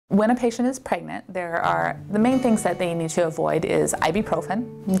When a patient is pregnant, the main things that they need to avoid is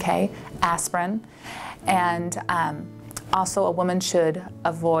ibuprofen, okay, aspirin, and also a woman should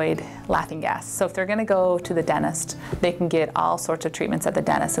avoid laughing gas. So if they're going to go to the dentist, they can get all sorts of treatments at the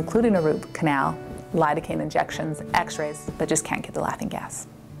dentist, including a root canal, lidocaine injections, x-rays, but just can't get the laughing gas.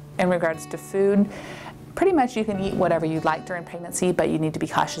 In regards to food, pretty much you can eat whatever you'd like during pregnancy, but you need to be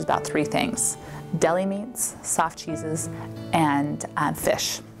cautious about 3 things: deli meats, soft cheeses, and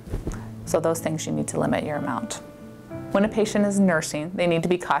fish. So those things you need to limit your amount. When a patient is nursing, they need to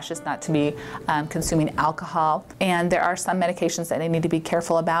be cautious not to be consuming alcohol, and there are some medications that they need to be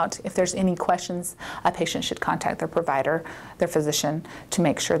careful about. If there's any questions, a patient should contact their provider, their physician, to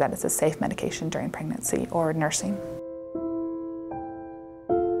make sure that it's a safe medication during pregnancy or nursing.